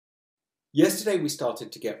Yesterday we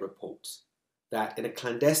started to get reports that in a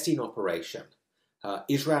clandestine operation,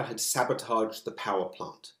 Israel had sabotaged the power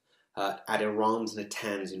plant at Iran's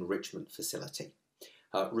Natanz enrichment facility,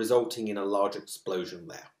 resulting in a large explosion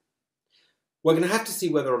there. We're going to have to see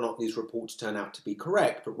whether or not these reports turn out to be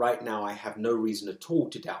correct, but right now I have no reason at all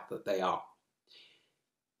to doubt that they are.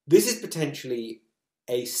 This is potentially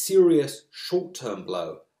a serious short-term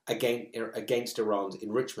blow against Iran's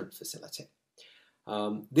enrichment facility.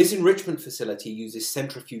 This enrichment facility uses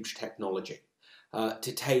centrifuge technology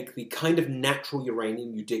to take the kind of natural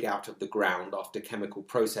uranium you dig out of the ground after chemical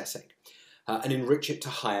processing and enrich it to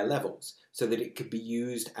higher levels so that it could be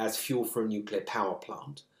used as fuel for a nuclear power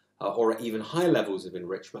plant or at even higher levels of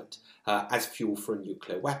enrichment as fuel for a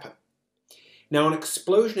nuclear weapon. Now, an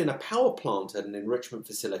explosion in a power plant at an enrichment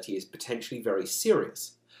facility is potentially very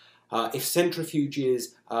serious. If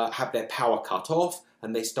centrifuges have their power cut off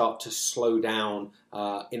and they start to slow down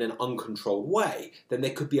in an uncontrolled way, then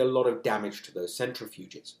there could be a lot of damage to those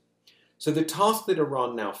centrifuges. So the task that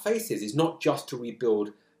Iran now faces is not just to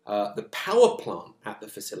rebuild the power plant at the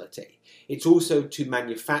facility, it's also to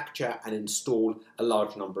manufacture and install a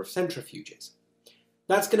large number of centrifuges.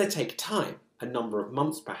 That's going to take time, a number of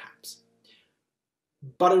months perhaps.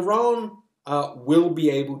 But Iran will be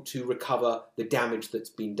able to recover the damage that's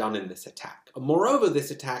been done in this attack. And moreover, this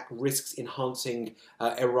attack risks enhancing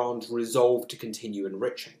Iran's resolve to continue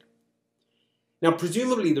enriching. Now,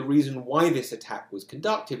 presumably the reason why this attack was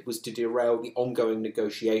conducted was to derail the ongoing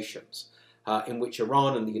negotiations in which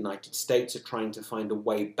Iran and the United States are trying to find a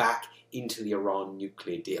way back into the Iran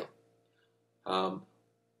nuclear deal.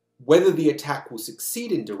 Whether the attack will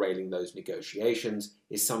succeed in derailing those negotiations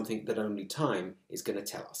is something that only time is going to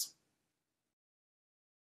tell us.